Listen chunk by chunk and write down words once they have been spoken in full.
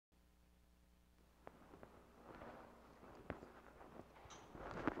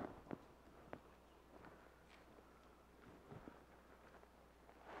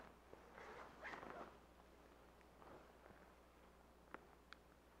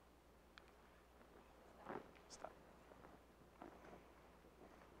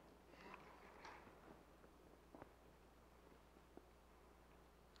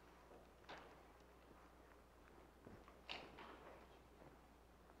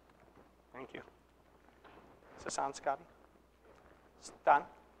Thank you. Is this on, Scotty? It's done?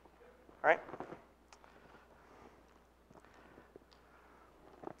 All right.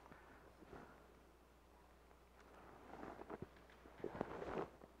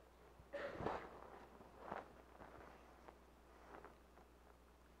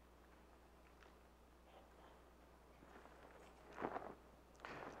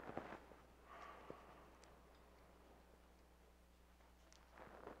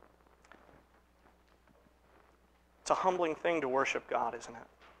 It's a humbling thing to worship God, isn't it?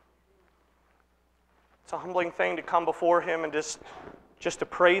 It's a humbling thing to come before Him and just to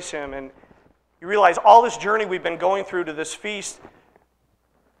praise Him. And you realize all this journey we've been going through to this feast,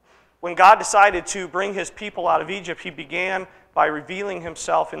 when God decided to bring His people out of Egypt, He began by revealing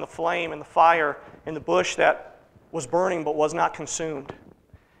Himself in the flame and the fire in the bush that was burning but was not consumed.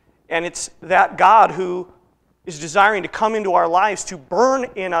 And it's that God who is desiring to come into our lives to burn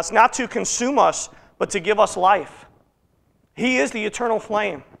in us, not to consume us, but to give us life. He is the eternal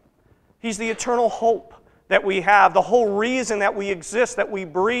flame. He's the eternal hope that we have. The whole reason that we exist, that we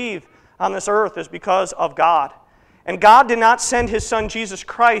breathe on this earth is because of God. And God did not send His Son Jesus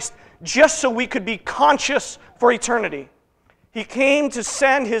Christ just so we could be conscious for eternity. He came to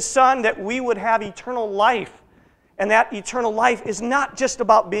send His Son that we would have eternal life. And that eternal life is not just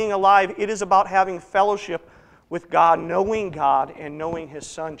about being alive. It is about having fellowship with God, and knowing His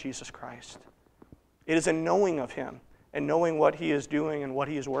Son, Jesus Christ. It is a knowing of Him and knowing what He is doing and what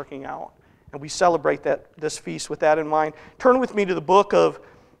He is working out. And we celebrate this feast with that in mind. Turn with me to the book of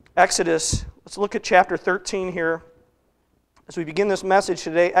Exodus. Let's look at chapter 13 here as we begin this message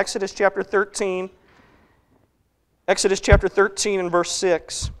today. Exodus chapter 13. Exodus chapter 13 and verse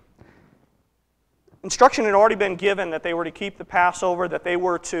 6. Instruction had already been given that they were to keep the Passover, that they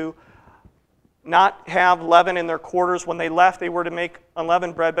were to not have leaven in their quarters. When they left, they were to make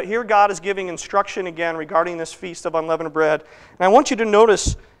unleavened bread. But here God is giving instruction again regarding this Feast of Unleavened Bread. And I want you to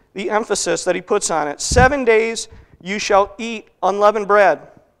notice the emphasis that He puts on it. 7 days you shall eat unleavened bread.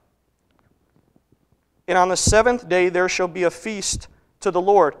 And on the seventh day there shall be a feast to the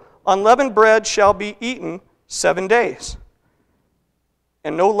Lord. Unleavened bread shall be eaten 7 days.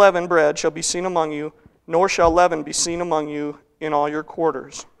 And no leavened bread shall be seen among you, nor shall leaven be seen among you in all your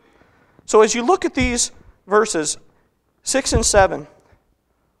quarters. So as you look at these verses, 6 and 7,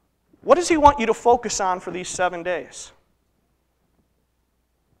 what does He want you to focus on for these 7 days?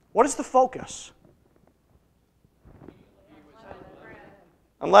 What is the focus?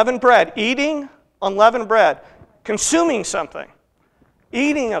 Unleavened bread. Eating unleavened bread. Consuming something.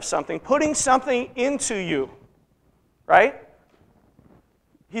 Eating of something. Putting something into you. Right?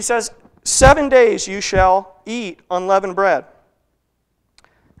 He says, 7 days you shall eat unleavened bread.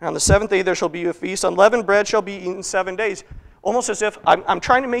 And on the seventh day there shall be a feast. Unleavened bread shall be eaten 7 days. Almost as if I'm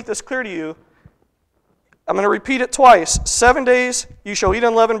trying to make this clear to you. I'm going to repeat it twice. 7 days you shall eat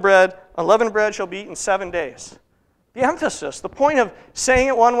unleavened bread. Unleavened bread shall be eaten 7 days. The emphasis, the point of saying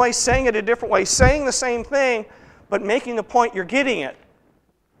it one way, saying it a different way, saying the same thing, but making the point you're getting it.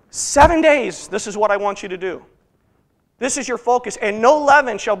 7 days, this is what I want you to do. This is your focus, and no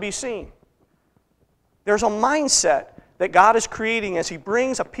leaven shall be seen. There's a mindset that God is creating as He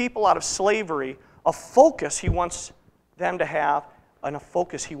brings a people out of slavery, a focus He wants them to have, and a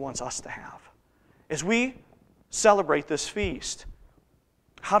focus He wants us to have. As we celebrate this feast,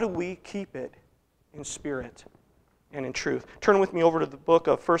 how do we keep it in spirit and in truth? Turn with me over to the book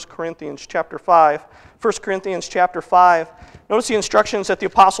of 1 Corinthians chapter 5. 1 Corinthians chapter 5. Notice the instructions that the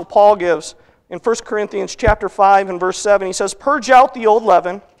Apostle Paul gives. In 1 Corinthians chapter 5 and verse 7, he says, "Purge out the old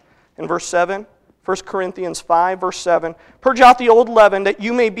leaven." In verse 7, 1 Corinthians 5, verse 7, "Purge out the old leaven, that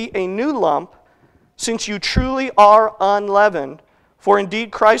you may be a new lump, since you truly are unleavened. For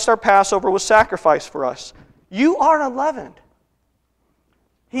indeed Christ our Passover was sacrificed for us." You are unleavened.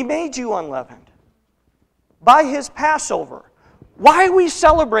 He made you unleavened by His Passover. Why we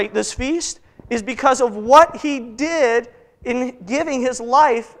celebrate this feast is because of what He did in giving His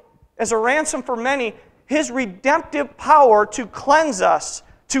life as a ransom for many, His redemptive power to cleanse us,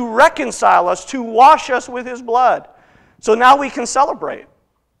 to reconcile us, to wash us with His blood. So now we can celebrate.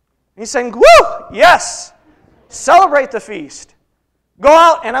 He's saying, woo, yes, celebrate the feast. Go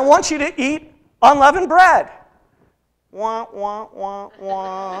out and I want you to eat unleavened bread. Wah, wah, wah,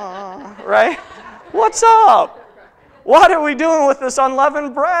 wah. Right? What's up? What are we doing with this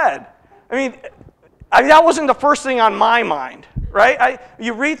unleavened bread? I mean, that wasn't the first thing on my mind, right?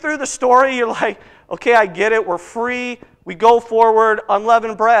 You read through the story, you're like, okay, I get it, we're free, we go forward,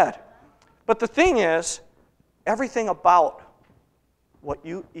 unleavened bread. But the thing is, everything about what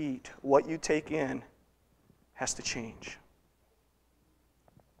you eat, what you take in, has to change.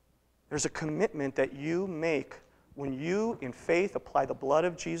 There's a commitment that you make when you, in faith, apply the blood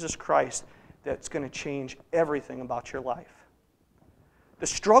of Jesus Christ that's going to change everything about your life. The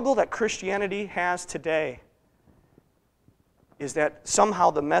struggle that Christianity has today is that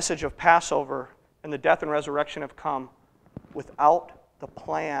somehow the message of Passover and the death and resurrection have come without the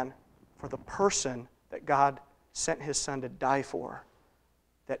plan for the person that God sent His Son to die for,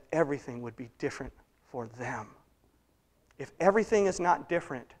 that everything would be different for them. If everything is not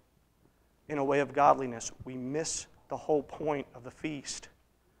different in a way of godliness, we miss the whole point of the feast,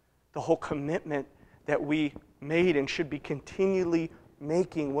 the whole commitment that we made and should be continually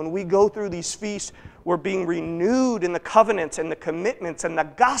making. When we go through these feasts, we're being renewed in the covenants and the commitments and the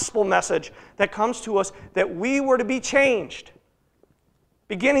gospel message that comes to us that we were to be changed.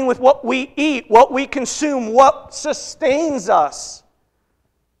 Beginning with what we eat, what we consume, what sustains us.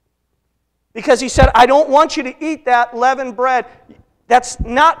 Because He said, I don't want you to eat that leavened bread. That's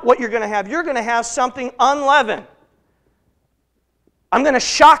not what you're going to have. You're going to have something unleavened. I'm going to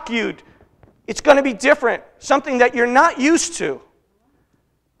shock you. It's going to be different. Something that you're not used to.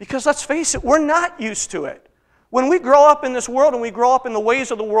 Because let's face it, we're not used to it. When we grow up in this world and we grow up in the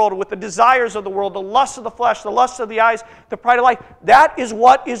ways of the world with the desires of the world, the lust of the flesh, the lust of the eyes, the pride of life, that is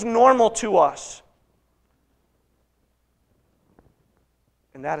what is normal to us.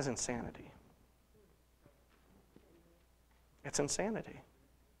 And that is insanity. It's insanity.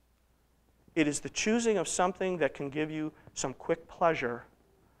 It is the choosing of something that can give you some quick pleasure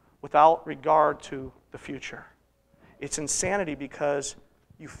without regard to the future. It's insanity because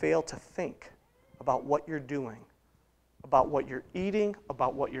you fail to think about what you're doing, about what you're eating,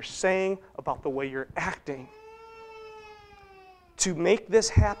 about what you're saying, about the way you're acting. To make this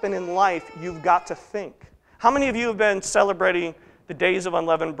happen in life, you've got to think. How many of you have been celebrating the days of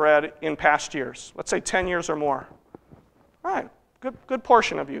unleavened bread in past years? Let's say 10 years or more. All right, good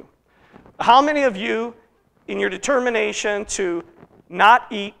portion of you. How many of you, in your determination to not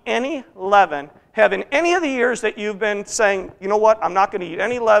eat any leaven, have in any of the years that you've been saying, you know what, I'm not going to eat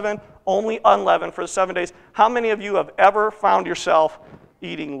any leaven, only unleavened for the 7 days, how many of you have ever found yourself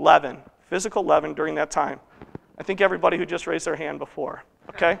eating leaven, physical leaven during that time? I think everybody who just raised their hand before,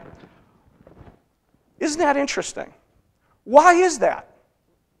 okay? Isn't that interesting? Why is that?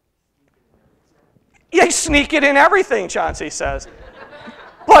 You sneak it in everything, Chauncey says.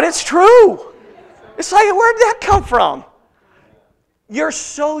 But it's true. It's like, where'd that come from? You're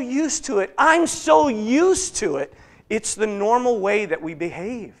so used to it. I'm so used to it. It's the normal way that we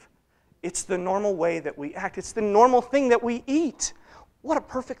behave. It's the normal way that we act. It's the normal thing that we eat. What a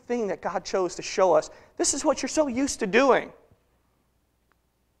perfect thing that God chose to show us. This is what you're so used to doing.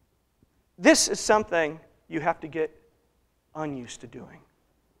 This is something you have to get unused to doing.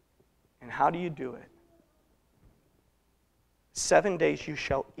 And how do you do it? 7 days you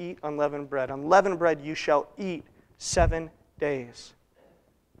shall eat unleavened bread. Unleavened bread you shall eat 7 days.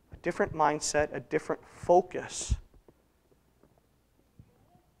 A different mindset, a different focus.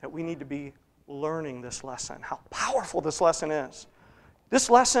 That we need to be learning this lesson. How powerful this lesson is. This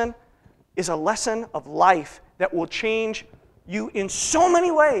lesson is a lesson of life that will change you in so many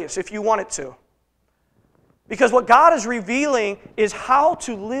ways if you want it to. Because what God is revealing is how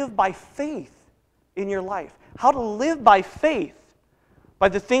to live by faith in your life. How to live by faith, by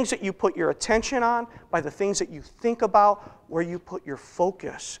the things that you put your attention on, by the things that you think about, where you put your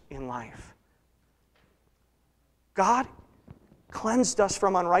focus in life. God cleansed us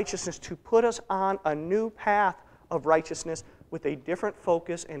from unrighteousness to put us on a new path of righteousness with a different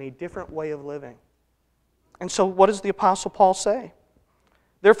focus and a different way of living. And so what does the Apostle Paul say?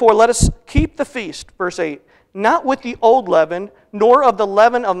 Therefore, let us keep the feast, verse 8, not with the old leaven, nor of the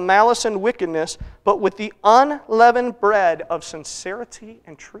leaven of malice and wickedness, but with the unleavened bread of sincerity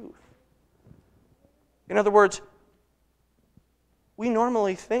and truth. In other words, we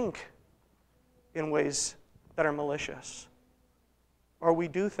normally think in ways that are malicious, or we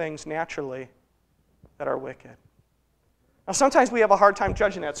do things naturally that are wicked. Now, sometimes we have a hard time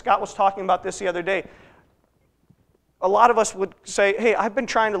judging that. Scott was talking about this the other day. A lot of us would say, hey, I've been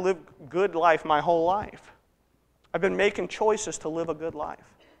trying to live a good life my whole life. I've been making choices to live a good life.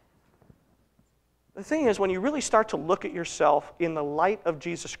 The thing is, when you really start to look at yourself in the light of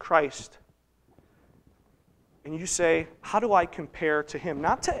Jesus Christ, and you say, how do I compare to Him?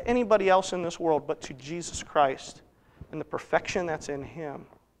 Not to anybody else in this world, but to Jesus Christ and the perfection that's in Him.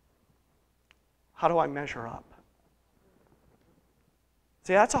 How do I measure up?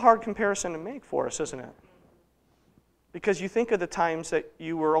 See, that's a hard comparison to make for us, isn't it? Because you think of the times that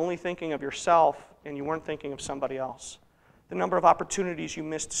you were only thinking of yourself and you weren't thinking of somebody else. The number of opportunities you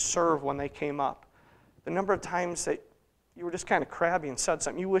missed to serve when they came up. The number of times that you were just kind of crabby and said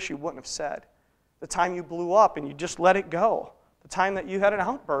something you wish you wouldn't have said. The time you blew up and you just let it go. The time that you had an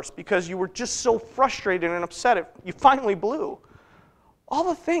outburst because you were just so frustrated and upset you finally blew. All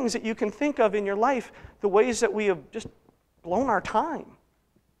the things that you can think of in your life, the ways that we have just blown our time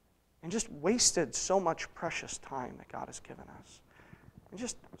and just wasted so much precious time that God has given us. And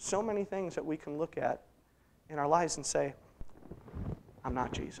just so many things that we can look at in our lives and say, I'm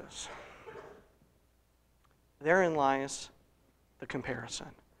not Jesus. Therein lies the comparison.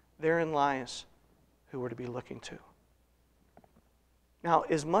 Therein lies who we're to be looking to. Now,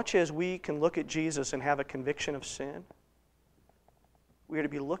 as much as we can look at Jesus and have a conviction of sin, we are to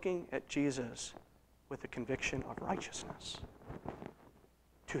be looking at Jesus with a conviction of righteousness.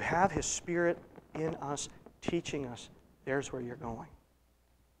 To have His Spirit in us, teaching us, there's where you're going.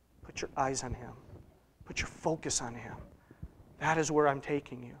 Put your eyes on Him. Put your focus on Him. That is where I'm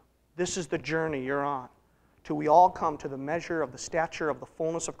taking you. This is the journey you're on. Till we all come to the measure of the stature of the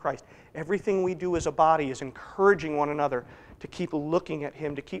fullness of Christ. Everything we do as a body is encouraging one another to keep looking at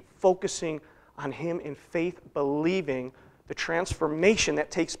Him, to keep focusing on Him in faith, believing the transformation that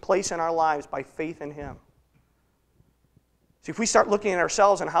takes place in our lives by faith in Him. See, if we start looking at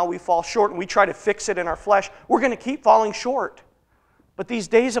ourselves and how we fall short and we try to fix it in our flesh, we're going to keep falling short. But these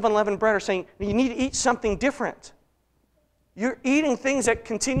days of unleavened bread are saying, you need to eat something different. You're eating things that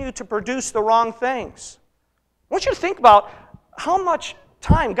continue to produce the wrong things. I want you to think about how much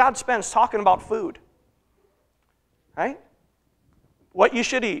time God spends talking about food. Right? What you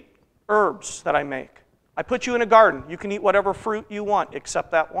should eat. Herbs that I make. I put you in a garden. You can eat whatever fruit you want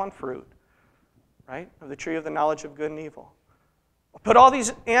except that one fruit. Right? Of the tree of the knowledge of good and evil. I'll put all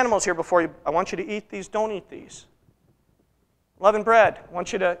these animals here before you. I want you to eat these. Don't eat these. Unleavened bread. I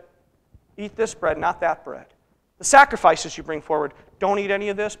want you to eat this bread, not that bread. The sacrifices you bring forward. Don't eat any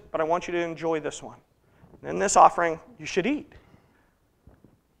of this, but I want you to enjoy this one. And this offering, you should eat.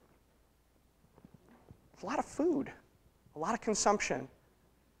 It's a lot of food, a lot of consumption.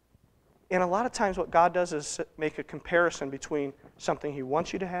 And a lot of times what God does is make a comparison between something He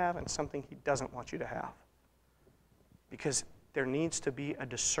wants you to have and something He doesn't want you to have. Because there needs to be a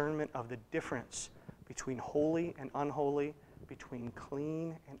discernment of the difference between holy and unholy, between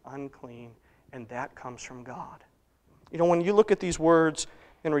clean and unclean, and that comes from God. You know, when you look at these words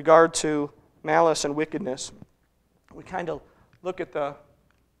in regard to malice and wickedness, we kind of look at the,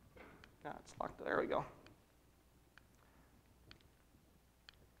 it's locked, there we go.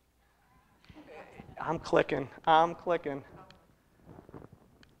 I'm clicking. I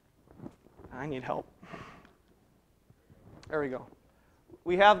need help. There we go.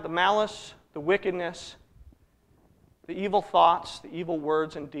 We have the malice, the wickedness, the evil thoughts, the evil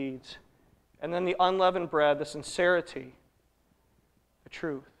words and deeds, and then the unleavened bread, the sincerity, the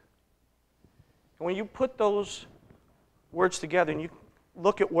truth. And when you put those words together and you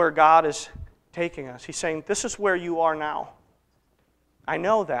look at where God is taking us, He's saying, this is where you are now. I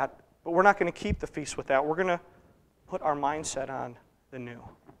know that, but we're not going to keep the feast with that. We're going to put our mindset on the new.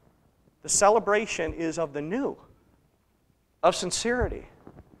 The celebration is of the new, of sincerity,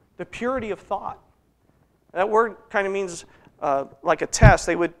 the purity of thought. That word kind of means like a test.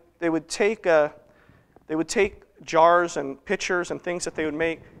 They would take jars and pitchers and things that they would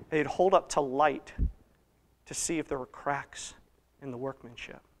make. They'd hold up to light to see if there were cracks in the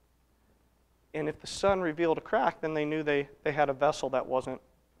workmanship. And if the sun revealed a crack, then they knew they had a vessel that wasn't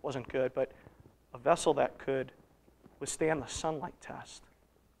good. But a vessel that could withstand the sunlight test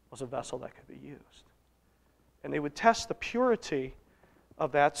was a vessel that could be used. And they would test the purity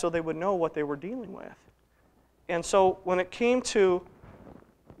of that so they would know what they were dealing with. And so when it came to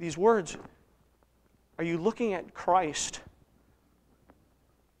these words, are you looking at Christ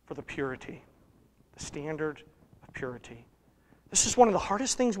for the purity, the standard of purity? This is one of the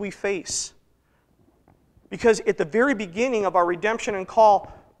hardest things we face. Because at the very beginning of our redemption and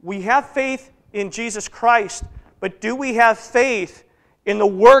call, we have faith in Jesus Christ, but do we have faith in the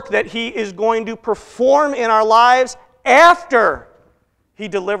work that He is going to perform in our lives after He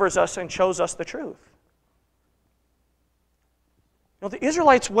delivers us and shows us the truth? You know, the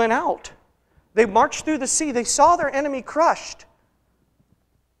Israelites went out. They marched through the sea. They saw their enemy crushed.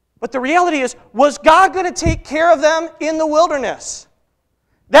 But the reality is, was God going to take care of them in the wilderness?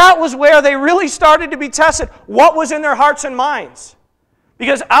 That was where they really started to be tested. What was in their hearts and minds?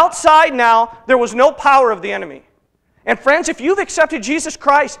 Because outside now, there was no power of the enemy. And friends, if you've accepted Jesus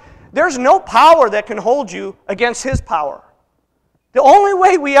Christ, there's no power that can hold you against His power. The only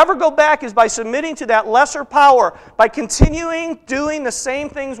way we ever go back is by submitting to that lesser power, by continuing doing the same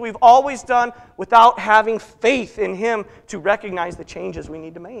things we've always done without having faith in Him to recognize the changes we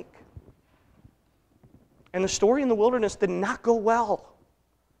need to make. And the story in the wilderness did not go well.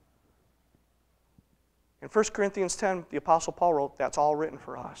 In 1 Corinthians 10, the Apostle Paul wrote, that's all written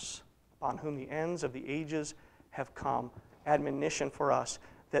for us, upon whom the ends of the ages have come. Admonition for us,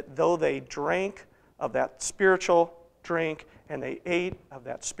 that though they drank of that spiritual drink, and they ate of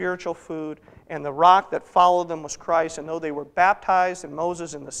that spiritual food, and the rock that followed them was Christ, and though they were baptized in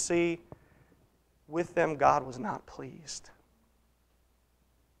Moses in the sea, with them God was not pleased.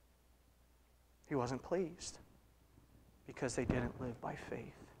 He wasn't pleased because they didn't live by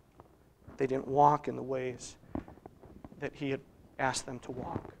faith. They didn't walk in the ways that He had asked them to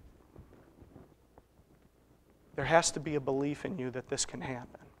walk. There has to be a belief in you that this can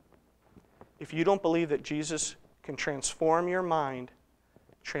happen. If you don't believe that Jesus can transform your mind,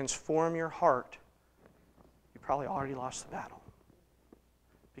 transform your heart, you probably already lost the battle.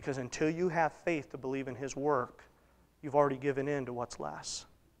 Because until you have faith to believe in His work, you've already given in to what's less.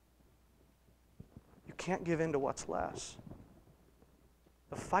 You can't give in to what's less.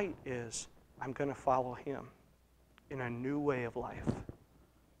 The fight is, I'm going to follow Him in a new way of life.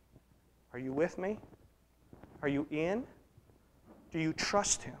 Are you with me? Are you in? Do you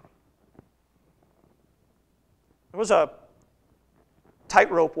trust Him? There was a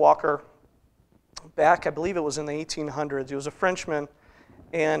tightrope walker back, I believe it was in the 1800s. He was a Frenchman,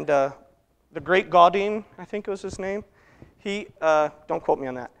 and the Great Gaudin, I think was his name. He, don't quote me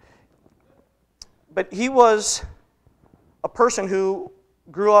on that. But he was a person who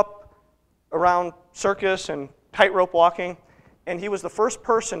grew up around circus and tightrope walking, and he was the first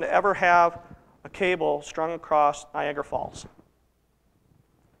person to ever have a cable strung across Niagara Falls.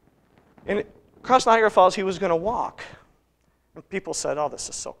 And across Niagara Falls, he was going to walk. And people said, oh, this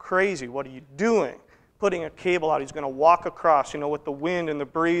is so crazy. What are you doing? Putting a cable out. He's going to walk across, with the wind and the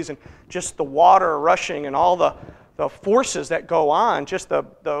breeze and just the water rushing and all the forces that go on, just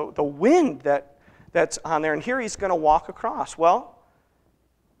the wind that's on there. And here he's going to walk across. Well,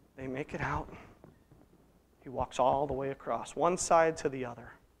 they make it out. He walks all the way across, one side to the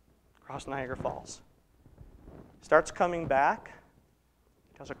other, across Niagara Falls. Starts coming back,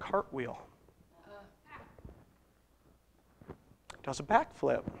 does a cartwheel. Does a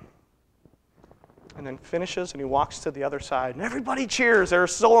backflip. And then finishes, and he walks to the other side. And everybody cheers. They're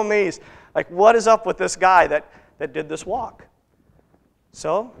so amazed. Like, what is up with this guy that did this walk?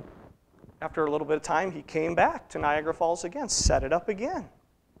 So, after a little bit of time, he came back to Niagara Falls again, set it up again.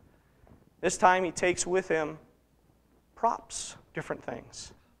 This time, he takes with him props, different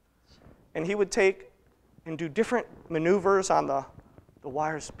things. And he would take and do different maneuvers on the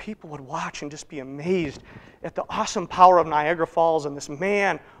wires. People would watch and just be amazed at the awesome power of Niagara Falls and this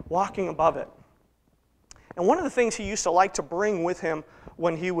man walking above it. And one of the things he used to like to bring with him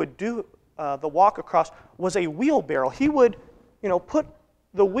when he would do the walk across was a wheelbarrow. He would, put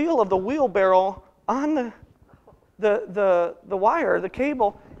the wheel of the wheelbarrow on the wire, the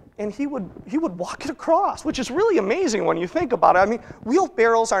cable, and he would walk it across, which is really amazing when you think about it. I mean,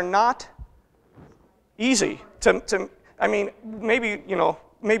 wheelbarrows are not easy to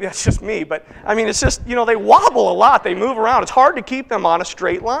maybe that's just me, but it's just, they wobble a lot, they move around. It's hard to keep them on a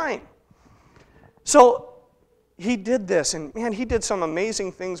straight line. So he did this, and man, he did some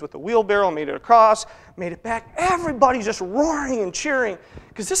amazing things with the wheelbarrow, made it across, made it back. Everybody's just roaring and cheering,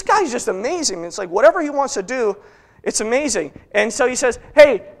 because this guy's just amazing. It's like whatever he wants to do, it's amazing. And so he says,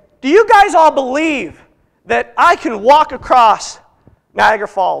 hey, do you guys all believe that I can walk across Niagara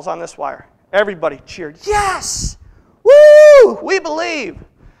Falls on this wire? Everybody cheered, yes! Woo! We believe.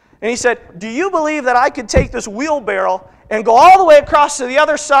 And he said, do you believe that I could take this wheelbarrow and go all the way across to the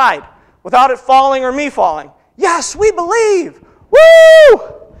other side without it falling or me falling? Yes, we believe.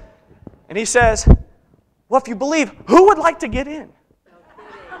 Woo! And he says, well, if you believe, who would like to get in?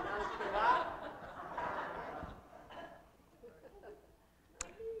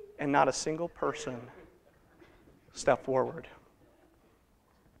 And not a single person stepped forward.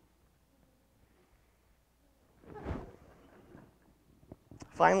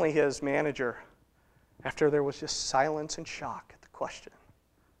 Finally, his manager, after there was just silence and shock at the question,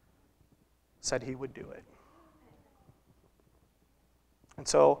 said he would do it. And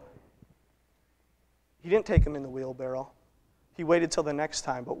so, he didn't take him in the wheelbarrow. He waited till the next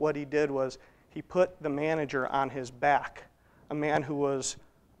time, but what he did was he put the manager on his back, a man who was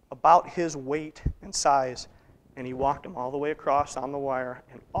about his weight and size, and he walked him all the way across on the wire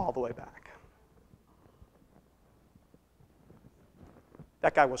and all the way back.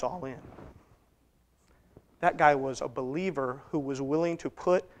 That guy was all in. That guy was a believer who was willing to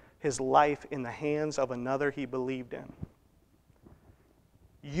put his life in the hands of another he believed in.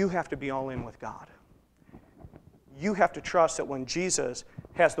 You have to be all in with God. You have to trust that when Jesus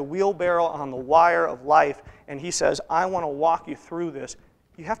has the wheelbarrow on the wire of life, and he says, I want to walk you through this,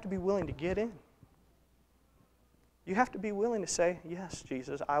 you have to be willing to get in. You have to be willing to say, yes,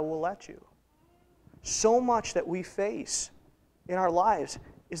 Jesus, I will let you. So much that we face in our lives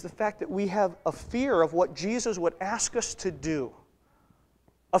is the fact that we have a fear of what Jesus would ask us to do,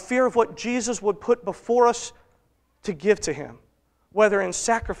 a fear of what Jesus would put before us to give to him, whether in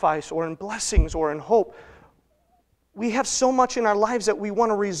sacrifice or in blessings or in hope. We have so much in our lives that we want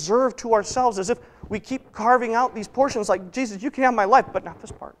to reserve to ourselves, as if we keep carving out these portions like, Jesus, you can have my life, but not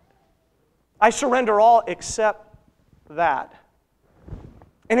this part. I surrender all except that.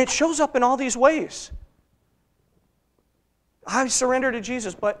 And it shows up in all these ways. I surrender to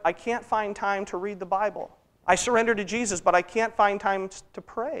Jesus, but I can't find time to read the Bible. I surrender to Jesus, but I can't find time to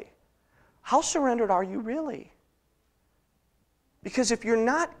pray. How surrendered are you really? Because if you're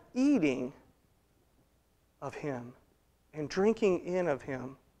not eating of him and drinking in of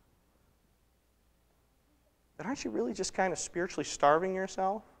him, then aren't you really just kind of spiritually starving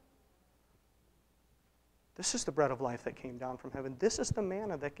yourself? This is the bread of life that came down from heaven. This is the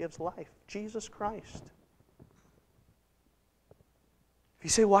manna that gives life, Jesus Christ. If you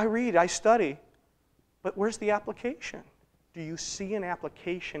say, well, I read, I study, but where's the application? Do you see an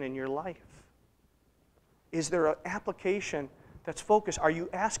application in your life? Is there an application that's focused? Are you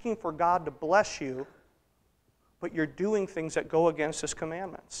asking for God to bless you, but you're doing things that go against his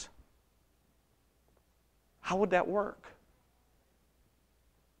commandments? How would that work?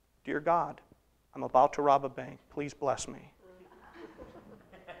 Dear God, I'm about to rob a bank. Please bless me.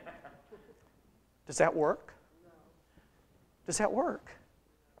 Does that work? Does that work?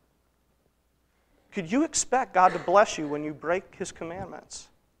 Could you expect God to bless you when you break his commandments?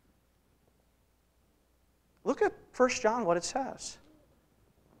 Look at 1 John, what it says.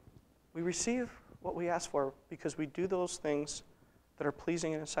 We receive what we ask for because we do those things that are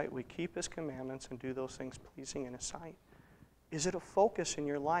pleasing in his sight. We keep his commandments and do those things pleasing in his sight. Is it a focus in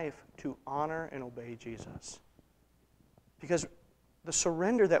your life to honor and obey Jesus? Because the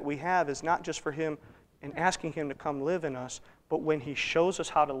surrender that we have is not just for him and asking him to come live in us, but when he shows us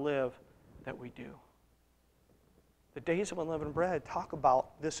how to live, that we do. The days of unleavened bread talk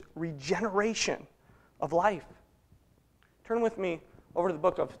about this regeneration of life. Turn with me over to the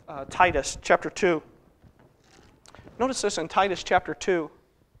book of Titus, chapter 2. Notice this in Titus chapter 2.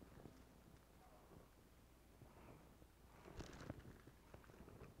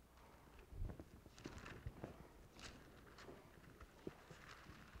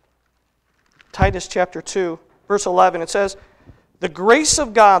 Titus chapter 2, verse 11, it says, the grace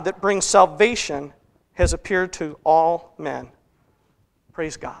of God that brings salvation has appeared to all men.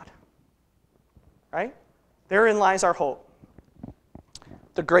 Praise God. Right? Therein lies our hope.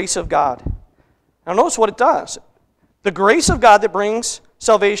 The grace of God. Now notice what it does. The grace of God that brings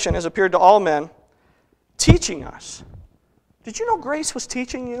salvation has appeared to all men, teaching us. Did you know grace was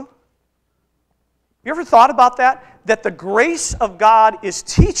teaching you? You ever thought about that? That the grace of God is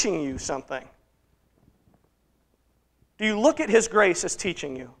teaching you something. Do you look at his grace as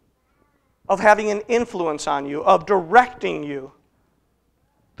teaching you? Of having an influence on you, of directing you.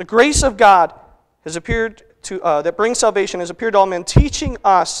 The grace of God has appeared to that brings salvation has appeared to all men, teaching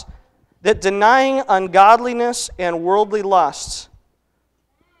us that denying ungodliness and worldly lusts,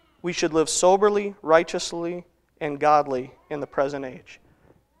 we should live soberly, righteously, and godly in the present age.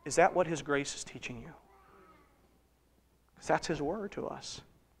 Is that what his grace is teaching you? Because that's his word to us.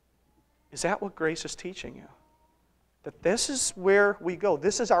 Is that what grace is teaching you? That this is where we go.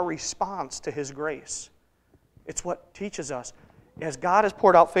 This is our response to his grace. It's what teaches us. As God has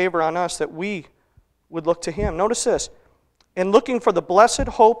poured out favor on us, that we would look to him. Notice this. In looking for the blessed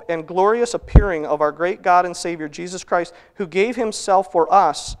hope and glorious appearing of our great God and Savior, Jesus Christ, who gave himself for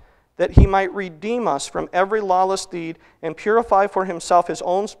us, that he might redeem us from every lawless deed and purify for himself his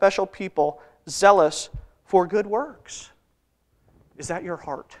own special people, zealous for good works. Is that your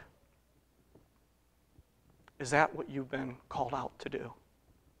heart? Is that what you've been called out to do?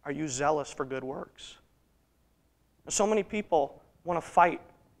 Are you zealous for good works? So many people want to fight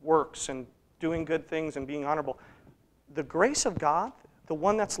works and doing good things and being honorable. The grace of God, the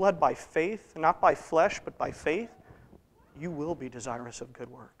one that's led by faith, not by flesh, but by faith, you will be desirous of good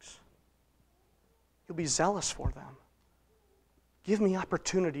works. You'll be zealous for them. Give me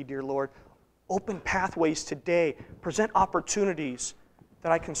opportunity, dear Lord. Open pathways today. Present opportunities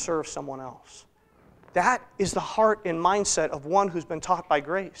that I can serve someone else. That is the heart and mindset of one who's been taught by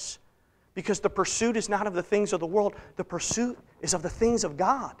grace. Because the pursuit is not of the things of the world. The pursuit is of the things of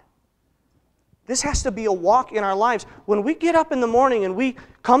God. This has to be a walk in our lives. When we get up in the morning and we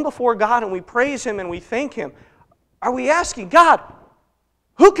come before God and we praise him and we thank him, are we asking, God,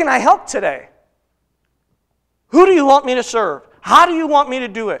 Who can I help today? Who do you want me to serve? How do you want me to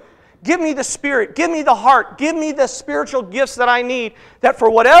do it? Give me the Spirit. Give me the heart. Give me the spiritual gifts that I need, that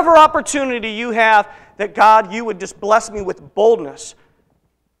for whatever opportunity you have, that God, you would just bless me with boldness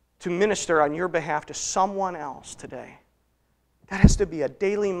to minister on your behalf to someone else today. That has to be a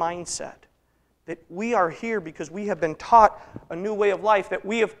daily mindset. That we are here because we have been taught a new way of life, that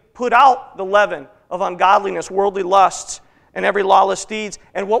we have put out the leaven of ungodliness, worldly lusts, and every lawless deeds.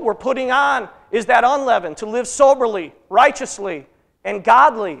 And what we're putting on is that unleavened, to live soberly, righteously, and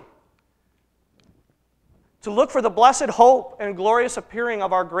godly. To look for the blessed hope and glorious appearing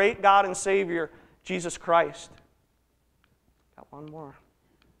of our great God and Savior, Jesus Christ. Got one more.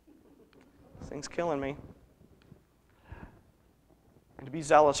 This thing's killing me. And to be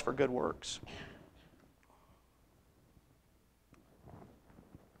zealous for good works.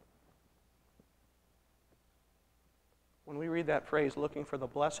 When we read that phrase, looking for the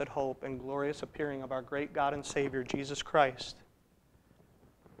blessed hope and glorious appearing of our great God and Savior, Jesus Christ,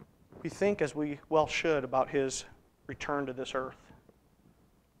 we think, as we well should, about His return to this earth.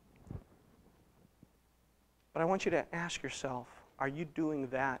 But I want you to ask yourself, are you doing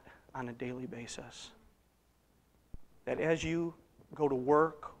that on a daily basis? That as you go to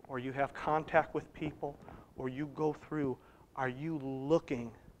work, or you have contact with people, or you go through, are you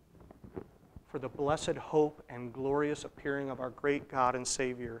looking for the blessed hope and glorious appearing of our great God and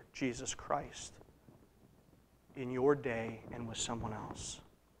Savior, Jesus Christ, in your day and with someone else?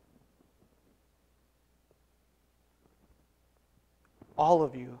 All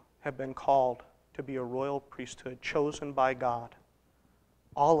of you have been called to be a royal priesthood, chosen by God.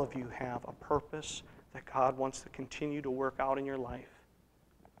 All of you have a purpose that God wants to continue to work out in your life.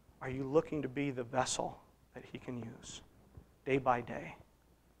 Are you looking to be the vessel that He can use day by day?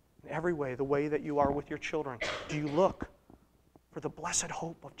 In every way, the way that you are with your children, do you look for the blessed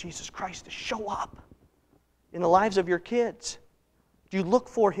hope of Jesus Christ to show up in the lives of your kids? Do you look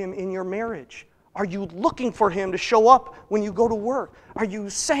for Him in your marriage? Are you looking for Him to show up when you go to work? Are you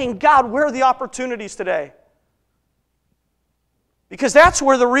saying, God, where are the opportunities today? Because that's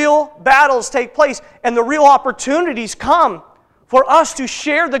where the real battles take place and the real opportunities come for us to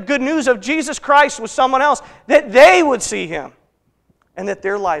share the good news of Jesus Christ with someone else, that they would see Him and that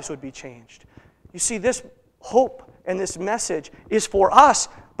their lives would be changed. You see, this hope and this message is for us,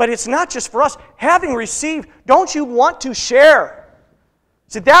 but it's not just for us. Having received, don't you want to share?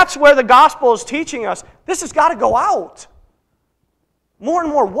 See, that's where the gospel is teaching us. This has got to go out. More and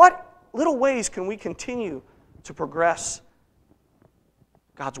more, what little ways can we continue to progress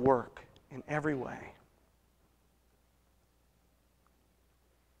God's work in every way?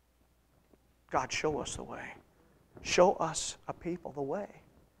 God, show us the way. Show us, a people, the way.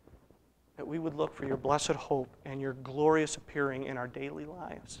 That we would look for your blessed hope and your glorious appearing in our daily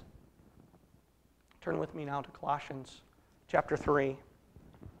lives. Turn with me now to Colossians chapter 3.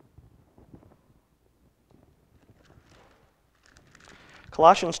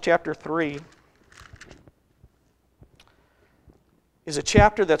 Colossians chapter 3 is a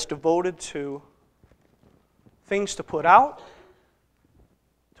chapter that's devoted to things to put out,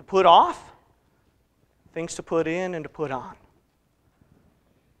 to put off, things to put in, and to put on.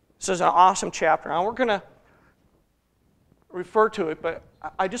 This is an awesome chapter. Now we're going to refer to it, but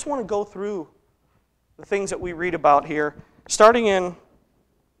I just want to go through the things that we read about here. Starting in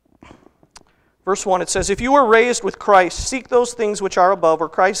verse 1, it says, "If you were raised with Christ, seek those things which are above, where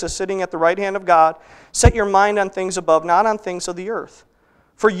Christ is sitting at the right hand of God. Set your mind on things above, not on things of the earth.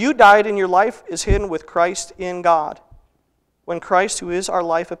 For you died, and your life is hidden with Christ in God. When Christ, who is our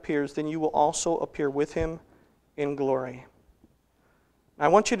life, appears, then you will also appear with Him in glory." I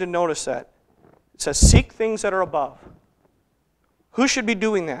want you to notice that. It says, seek things that are above. Who should be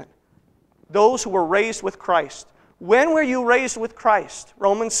doing that? Those who were raised with Christ. When were you raised with Christ?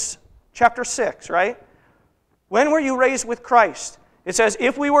 Romans chapter 6, right? When were you raised with Christ? It says,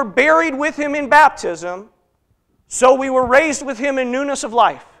 if we were buried with Him in baptism, so we were raised with Him in newness of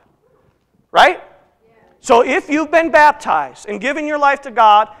life. Right? Yeah. So if you've been baptized and given your life to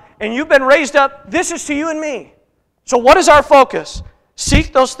God, and you've been raised up, this is to you and me. So what is our focus?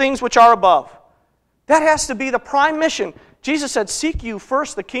 Seek those things which are above. That has to be the prime mission. Jesus said, seek you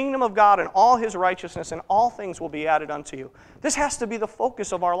first the kingdom of God and all His righteousness, and all things will be added unto you. This has to be the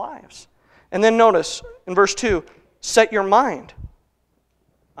focus of our lives. And then notice, in verse 2, set your mind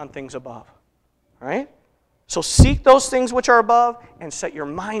on things above. All right? So seek those things which are above, and set your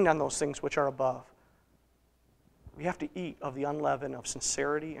mind on those things which are above. We have to eat of the unleavened of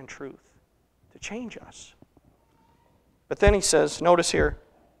sincerity and truth to change us. But then he says, notice here,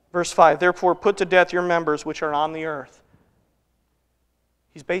 verse 5, therefore put to death your members which are on the earth.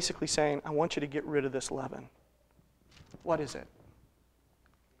 He's basically saying, I want you to get rid of this leaven. What is it?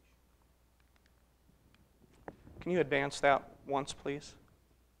 Can you advance that once, please?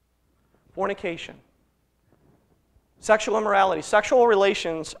 Fornication. Sexual immorality. Sexual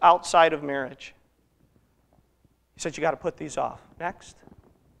relations outside of marriage. He said you got to put these off. Next.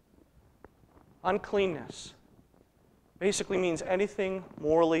 Uncleanness. Basically means anything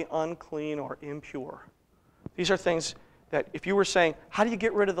morally unclean or impure. These are things that if you were saying, how do you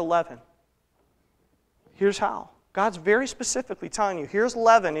get rid of the leaven? Here's how. God's very specifically telling you, here's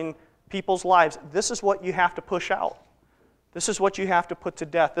leaven in people's lives. This is what you have to push out. This is what you have to put to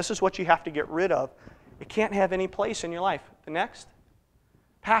death. This is what you have to get rid of. It can't have any place in your life. The next,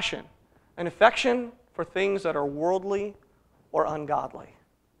 passion. An affection for things that are worldly or ungodly.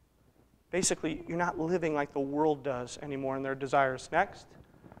 Basically, you're not living like the world does anymore in their desires. Next,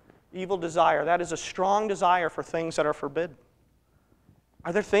 evil desire. That is a strong desire for things that are forbidden.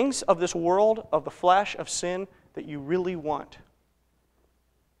 Are there things of this world, of the flesh, of sin, that you really want?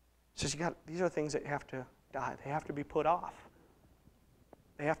 He says these are things that have to die. They have to be put off.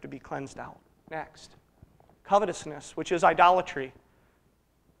 They have to be cleansed out. Next, covetousness, which is idolatry.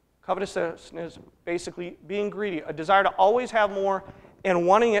 Covetousness is basically being greedy, a desire to always have more and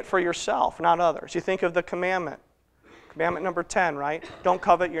wanting it for yourself, not others. You think of the commandment. Commandment number 10, right? Don't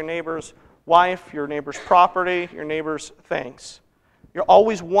covet your neighbor's wife, your neighbor's property, your neighbor's things. You're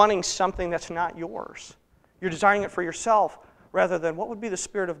always wanting something that's not yours. You're desiring it for yourself rather than what would be the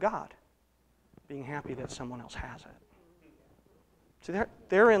Spirit of God? Being happy that someone else has it. See,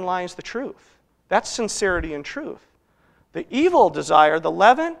 therein lies the truth. That's sincerity and truth. The evil desire, the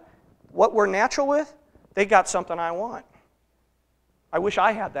leaven, what we're natural with, they got something I want. I wish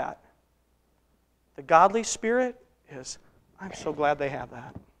I had that. The godly spirit is, I'm so glad they have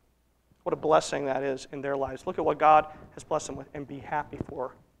that. What a blessing that is in their lives. Look at what God has blessed them with and be happy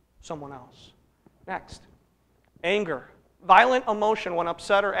for someone else. Next, anger. Violent emotion when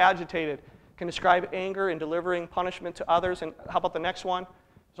upset or agitated can describe anger in delivering punishment to others. And how about the next one?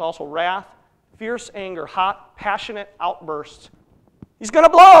 There's also wrath. Fierce anger, hot, passionate outbursts. He's going to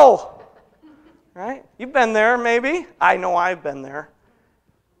blow. Right? You've been there, maybe. I know I've been there.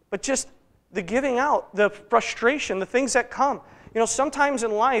 But just the giving out, the frustration, the things that come. You know, sometimes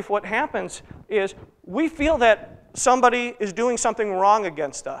in life what happens is we feel that somebody is doing something wrong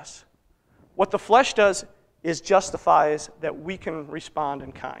against us. What the flesh does is justifies that we can respond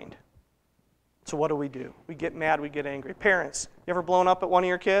in kind. So what do? We get mad, we get angry. Parents, you ever blown up at one of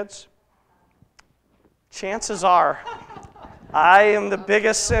your kids? Chances are, I am the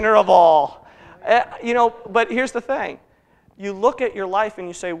biggest sinner of all. But here's the thing. You look at your life and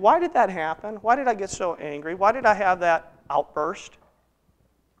you say, why did that happen? Why did I get so angry? Why did I have that outburst?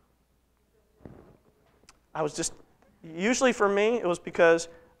 Usually for me, it was because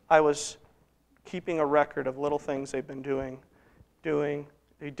I was keeping a record of little things they've been doing.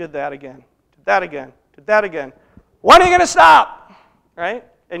 They did that again, did that again, did that again. When are you going to stop? Right?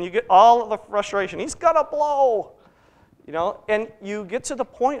 And you get all of the frustration. He's going to blow. And you get to the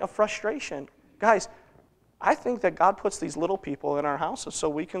point of frustration. Guys, I think that God puts these little people in our houses so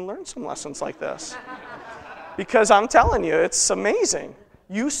we can learn some lessons like this. Because I'm telling you, it's amazing.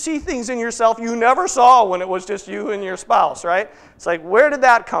 You see things in yourself you never saw when it was just you and your spouse, right? It's like, where did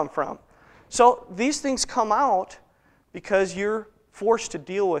that come from? So these things come out because you're forced to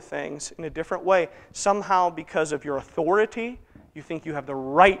deal with things in a different way. Somehow because of your authority, you think you have the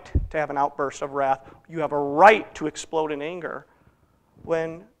right to have an outburst of wrath. You have a right to explode in anger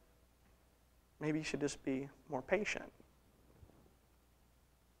when maybe you should just be more patient,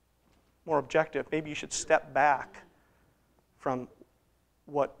 more objective. Maybe you should step back from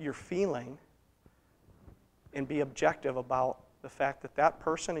what you're feeling and be objective about the fact that that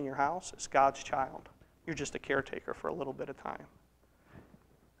person in your house is God's child. You're just a caretaker for a little bit of time.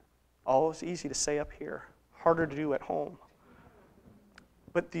 Always easy to say up here, harder to do at home.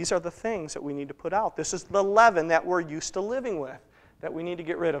 But these are the things that we need to put out. This is the leaven that we're used to living with that we need to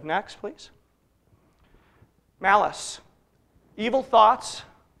get rid of. Next, please. Malice. Evil thoughts,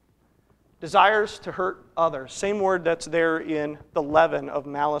 desires to hurt others. Same word that's there in the leaven of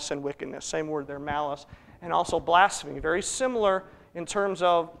malice and wickedness. Same word there, malice. And also blasphemy. Very similar in terms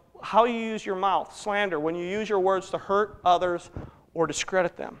of how you use your mouth. Slander, when you use your words to hurt others or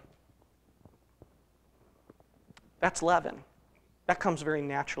discredit them. That's leaven. That comes very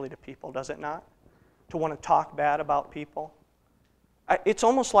naturally to people, does it not? To want to talk bad about people. It's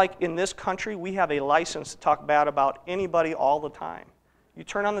almost like in this country we have a license to talk bad about anybody all the time. You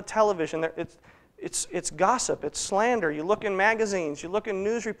turn on the television, it's gossip, it's slander. You look in magazines, you look in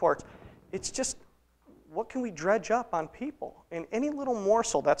news reports. It's just what can we dredge up on people? And any little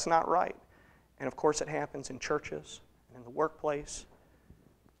morsel, that's not right. And of course it happens in churches and in the workplace.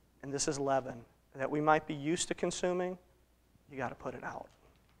 And this is leaven that we might be used to consuming. You got to put it out.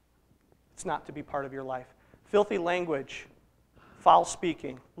 It's not to be part of your life. Filthy language, foul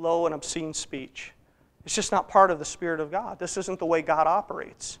speaking, low and obscene speech. It's just not part of the Spirit of God. This isn't the way God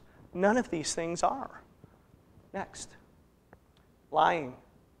operates. None of these things are. Next. Lying.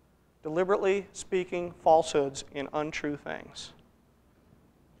 Deliberately speaking falsehoods in untrue things.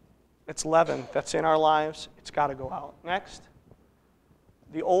 It's leaven that's in our lives. It's got to go out. Next.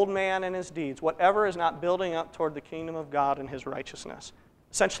 The old man and his deeds. Whatever is not building up toward the kingdom of God and His righteousness.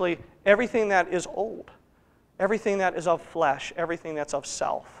 Essentially, everything that is old. Everything that is of flesh. Everything that's of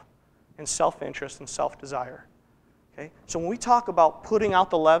self. And self-interest and self-desire. Okay? So when we talk about putting out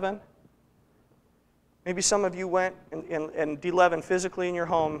the leaven, maybe some of you went and de-leavened physically in your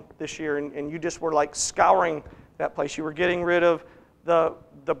home this year, and you just were like scouring that place. You were getting rid of the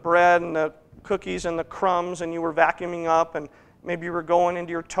bread and the cookies and the crumbs, and you were vacuuming up, and maybe you were going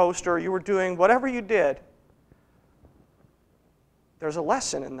into your toaster. You were doing whatever you did. There's a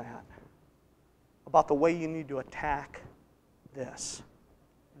lesson in that about the way you need to attack this.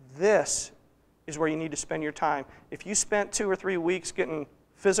 This is where you need to spend your time. If you spent 2 or 3 weeks getting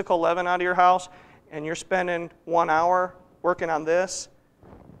physical leaven out of your house, and you're spending 1 hour working on this,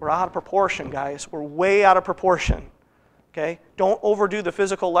 we're out of proportion, guys. We're way out of proportion. Okay? Don't overdo the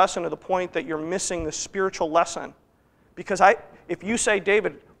physical lesson to the point that you're missing the spiritual lesson. Because if you say,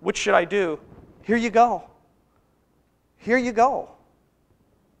 David, which should I do? Here you go. Here you go.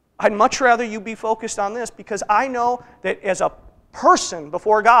 I'd much rather you be focused on this, because I know that as a person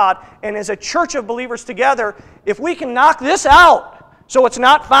before God and as a church of believers together, if we can knock this out so it's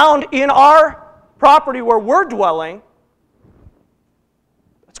not found in our property where we're dwelling,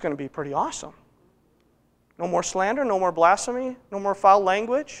 that's going to be pretty awesome. No more slander, no more blasphemy, no more foul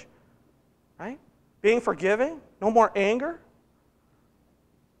language, right? Being forgiving, no more anger.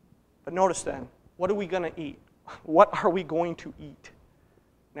 But notice then, what are we going to eat? What are we going to eat?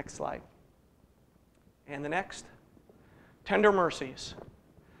 Next slide. And the next. Tender mercies.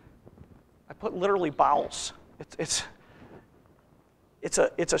 I put literally bowels. It's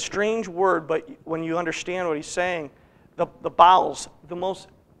a strange word, but when you understand what he's saying, the bowels, the most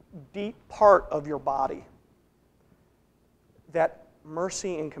deep part of your body, that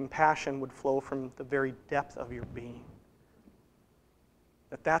mercy and compassion would flow from the very depth of your being.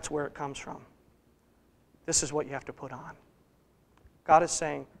 That's where it comes from. This is what you have to put on. God is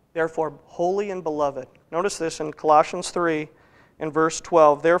saying, therefore, holy and beloved. Notice this in Colossians 3 and verse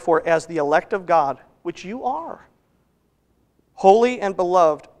 12. Therefore, as the elect of God, which you are, holy and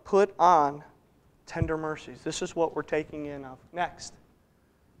beloved, put on tender mercies. This is what we're taking in of. Next,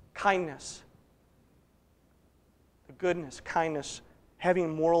 kindness. The goodness, kindness, having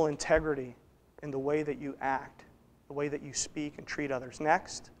moral integrity in the way that you act, the way that you speak and treat others.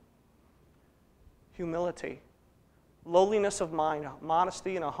 Next, humility. Lowliness of mind,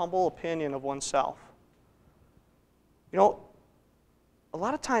 modesty, and a humble opinion of oneself. You know, a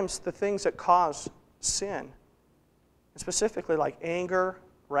lot of times the things that cause sin, specifically like anger,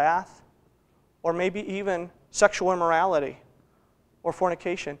 wrath, or maybe even sexual immorality or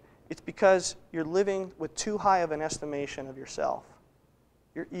fornication, it's because you're living with too high of an estimation of yourself.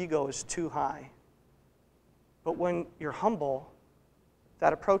 Your ego is too high. But when you're humble,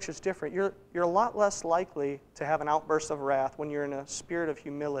 that approach is different. You're a lot less likely to have an outburst of wrath when you're in a spirit of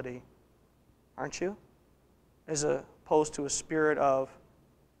humility, aren't you? As opposed to a spirit of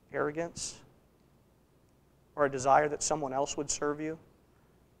arrogance or a desire that someone else would serve you.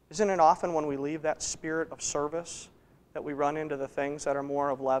 Isn't it often when we leave that spirit of service that we run into the things that are more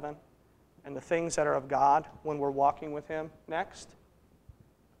of leaven and the things that are of God when we're walking with Him? Next,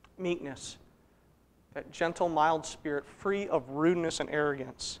 meekness. That gentle, mild spirit, free of rudeness and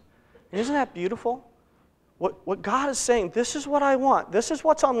arrogance. And isn't that beautiful? What God is saying, this is what I want. This is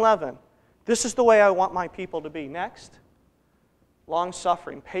what's unleavened. This is the way I want my people to be. Next,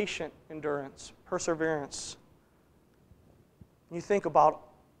 long-suffering, patient endurance, perseverance. You think about,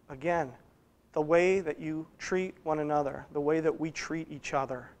 again, the way that you treat one another, the way that we treat each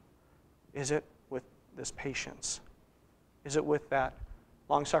other. Is it with this patience? Is it with that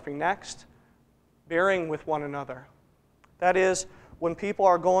long-suffering? Next, bearing with one another. That is, when people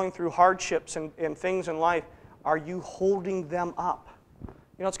are going through hardships and things in life, are you holding them up?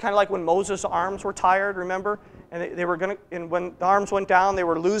 You know, it's kind of like when Moses' arms were tired, remember? And they were going to, and when the arms went down, they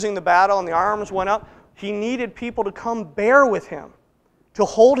were losing the battle, and the arms went up. He needed people to come bear with him, to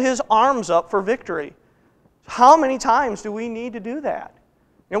hold his arms up for victory. How many times do we need to do that?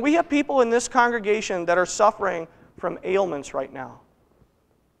 And we have people in this congregation that are suffering from ailments right now.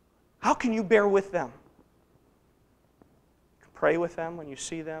 How can you bear with them? You can pray with them when you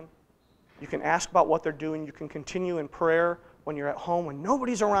see them. You can ask about what they're doing. You can continue in prayer when you're at home, when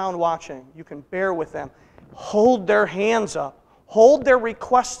nobody's around watching. You can bear with them. Hold their hands up. Hold their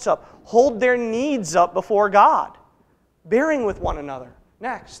requests up. Hold their needs up before God. Bearing with one another.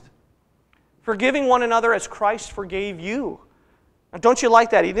 Next. Forgiving one another as Christ forgave you. Now, don't you like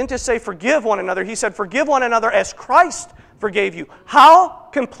that? He didn't just say forgive one another. He said forgive one another as Christ forgave you. How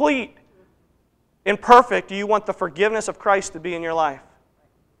complete and perfect do you want the forgiveness of Christ to be in your life?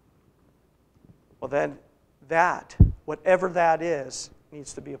 Well, then that, whatever that is,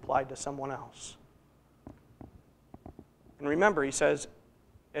 needs to be applied to someone else. And remember, he says,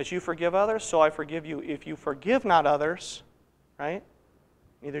 as you forgive others, so I forgive you. If you forgive not others, right,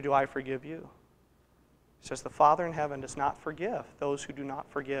 neither do I forgive you. He says, the Father in heaven does not forgive those who do not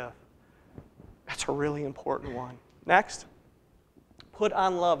forgive. That's a really important one. Next, put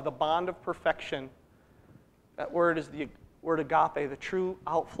on love, the bond of perfection. That word is the word agape, the true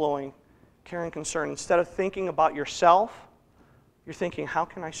outflowing care and concern. Instead of thinking about yourself, you're thinking, how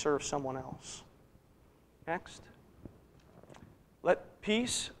can I serve someone else? Next, let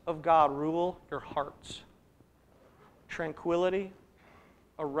peace of God rule your hearts. Tranquility,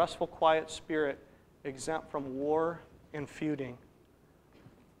 a restful, quiet spirit, exempt from war and feuding.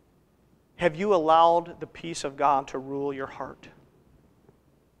 Have you allowed the peace of God to rule your heart?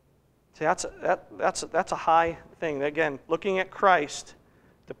 See, that's a high thing. Again, looking at Christ,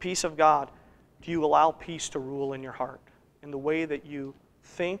 the peace of God, do you allow peace to rule in your heart? In the way that you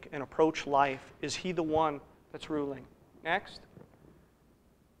think and approach life, is He the one that's ruling? Next,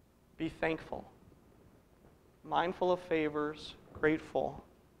 be thankful. Mindful of favors, grateful,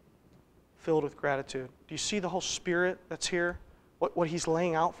 filled with gratitude. Do you see the whole spirit that's here? What He's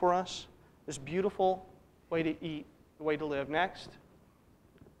laying out for us? This beautiful way to eat, the way to live. Next,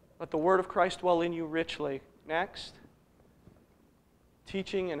 let the word of Christ dwell in you richly. Next,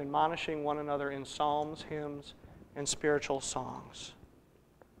 teaching and admonishing one another in psalms, hymns, and spiritual songs.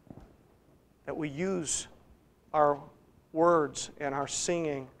 That we use our words and our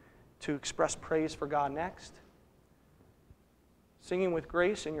singing to express praise for God. Next, singing with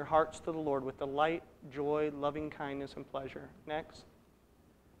grace in your hearts to the Lord with delight, joy, loving kindness, and pleasure. Next,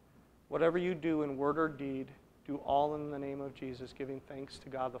 whatever you do in word or deed, do all in the name of Jesus, giving thanks to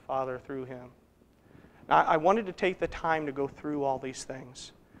God the Father through Him. Now, I wanted to take the time to go through all these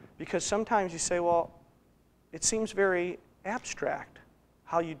things because sometimes you say, well, it seems very abstract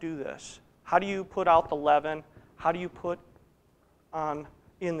how you do this. How do you put out the leaven? How do you put on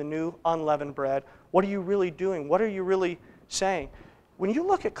in the new unleavened bread? What are you really doing? What are you really saying? When you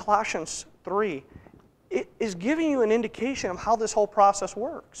look at Colossians 3, it is giving you an indication of how this whole process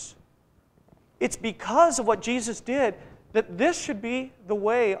works. It's because of what Jesus did that this should be the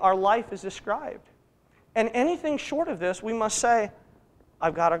way our life is described. And anything short of this, we must say,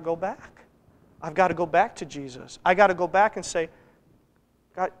 I've got to go back. I've got to go back to Jesus. I've got to go back and say,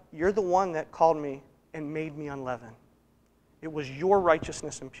 God, you're the one that called me and made me unleavened. It was your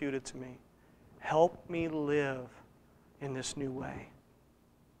righteousness imputed to me. Help me live in this new way.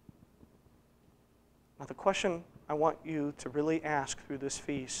 Now, the question I want you to really ask through this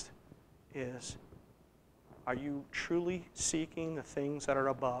feast is, are you truly seeking the things that are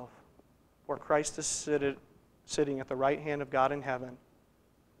above, where Christ is sitting at the right hand of God in heaven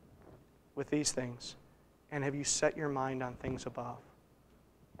with these things? And have you set your mind on things above?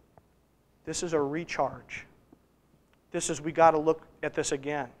 This is a recharge. We got to look at this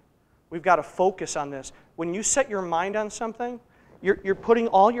again. We've got to focus on this. When you set your mind on something, you're putting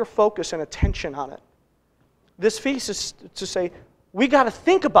all your focus and attention on it. This feast is to say, we got to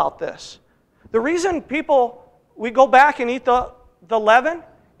think about this. The reason we go back and eat the leaven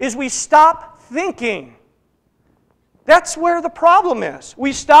is we stop thinking. That's where the problem is.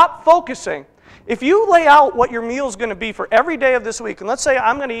 We stop focusing. If you lay out what your meal is going to be for every day of this week, and let's say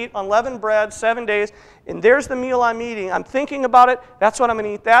I'm going to eat unleavened bread 7 days, and there's the meal I'm eating. I'm thinking about it. That's what I'm going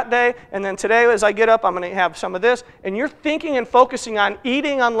to eat that day. And then today as I get up, I'm going to have some of this. And you're thinking and focusing on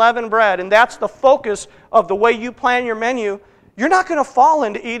eating unleavened bread, and that's the focus of the way you plan your menu. You're not going to fall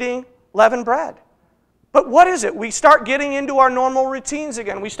into eating leavened bread. But what is it? We start getting into our normal routines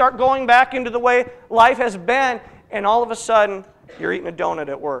again. We start going back into the way life has been, and all of a sudden, you're eating a donut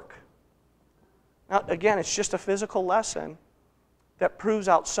at work. Now, again, it's just a physical lesson that proves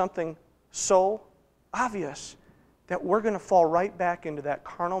out something so obvious that we're going to fall right back into that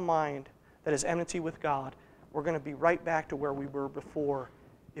carnal mind that is enmity with God. We're going to be right back to where we were before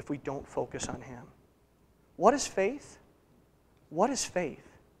if we don't focus on Him. What is faith? What is faith?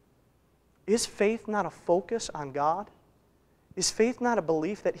 Is faith not a focus on God? Is faith not a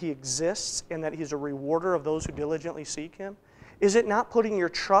belief that He exists and that He's a rewarder of those who diligently seek Him? Is it not putting your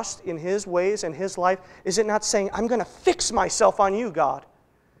trust in His ways and His life? Is it not saying, I'm going to fix myself on you, God?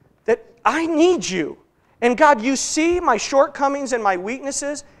 That I need you. And God, you see my shortcomings and my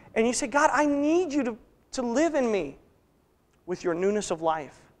weaknesses, and you say, God, I need you to live in me with your newness of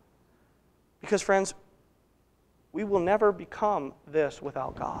life. Because, friends, we will never become this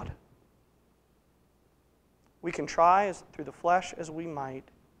without God. We can try as through the flesh as we might.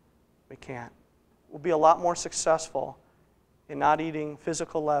 We can't. We'll be a lot more successful in not eating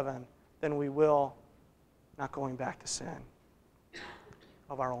physical leaven than we will not going back to sin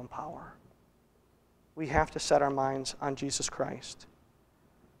of our own power. We have to set our minds on Jesus Christ.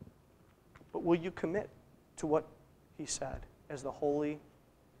 But will you commit to what He said as the holy,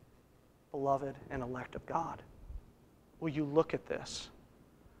 beloved, and elect of God? Will you look at this?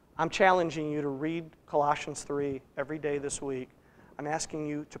 I'm challenging you to read Colossians 3 every day this week. I'm asking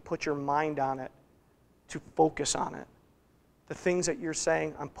you to put your mind on it, to focus on it. The things that you're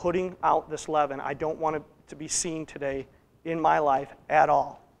saying, I'm putting out this leaven. I don't want it to be seen today in my life at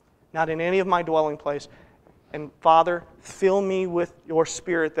all. Not in any of my dwelling place. And Father, fill me with your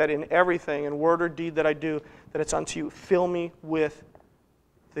Spirit, that in everything, in word or deed that I do, that it's unto you. Fill me with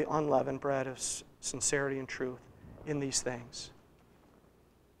the unleavened bread of sincerity and truth in these things.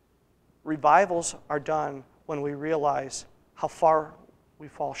 Revivals are done when we realize how far we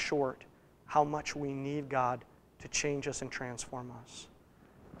fall short, how much we need God to change us and transform us.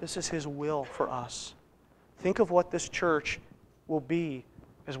 This is His will for us. Think of what this church will be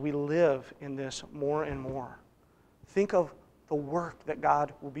as we live in this more and more. Think of the work that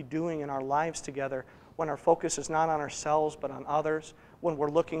God will be doing in our lives together when our focus is not on ourselves but on others, when we're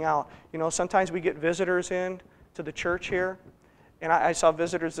looking out. You know, sometimes we get visitors in to the church here, and I saw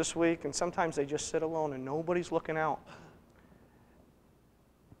visitors this week, and sometimes they just sit alone and nobody's looking out.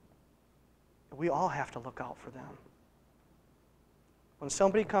 We all have to look out for them. When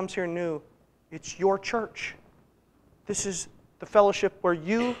somebody comes here new, it's your church. This is the fellowship where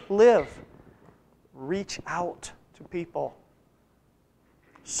you live. Reach out to people.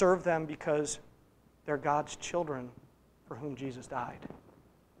 Serve them because they're God's children for whom Jesus died.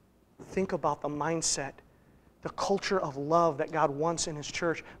 Think about the mindset, the culture of love that God wants in His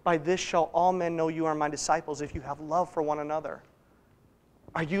church. By this shall all men know you are my disciples, if you have love for one another.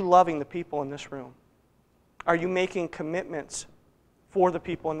 Are you loving the people in this room? Are you making commitments for the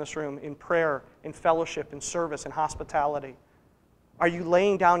people in this room in prayer, in fellowship, in service, in hospitality? Are you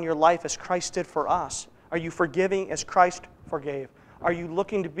laying down your life as Christ did for us? Are you forgiving as Christ forgave? Are you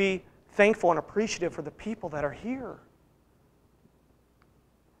looking to be thankful and appreciative for the people that are here?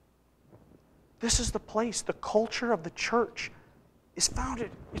 This is the place, the culture of the church is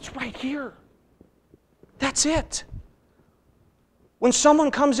founded. It's right here. That's it. When someone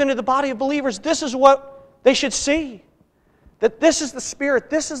comes into the body of believers, this is what they should see. That this is the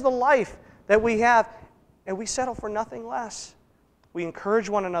Spirit, this is the life that we have, and we settle for nothing less. We encourage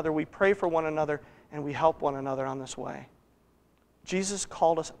one another, we pray for one another, and we help one another on this way. Jesus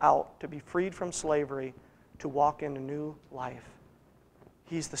called us out to be freed from slavery, to walk into new life.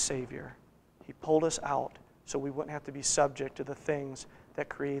 He's the Savior. He pulled us out so we wouldn't have to be subject to the things that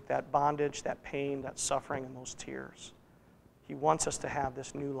create that bondage, that pain, that suffering, and those tears. He wants us to have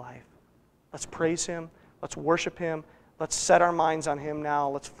this new life. Let's praise Him. Let's worship Him. Let's set our minds on Him now.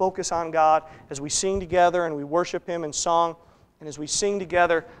 Let's focus on God as we sing together and we worship Him in song. And as we sing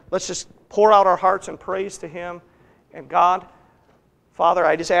together, let's just pour out our hearts in praise to Him. And God, Father,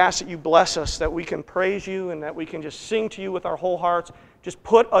 I just ask that you bless us, that we can praise you and that we can just sing to you with our whole hearts. Just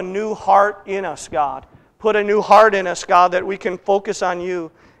put a new heart in us, God. Put a new heart in us, God, that we can focus on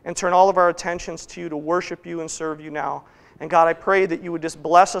you and turn all of our attentions to you to worship you and serve you now. And God, I pray that you would just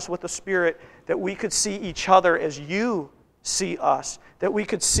bless us with the Spirit, that we could see each other as you see us, that we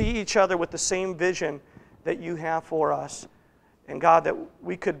could see each other with the same vision that you have for us. And God, that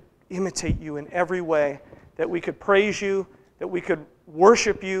we could imitate you in every way, that we could praise you, that we could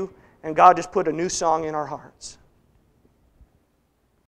worship you, and God, just put a new song in our hearts.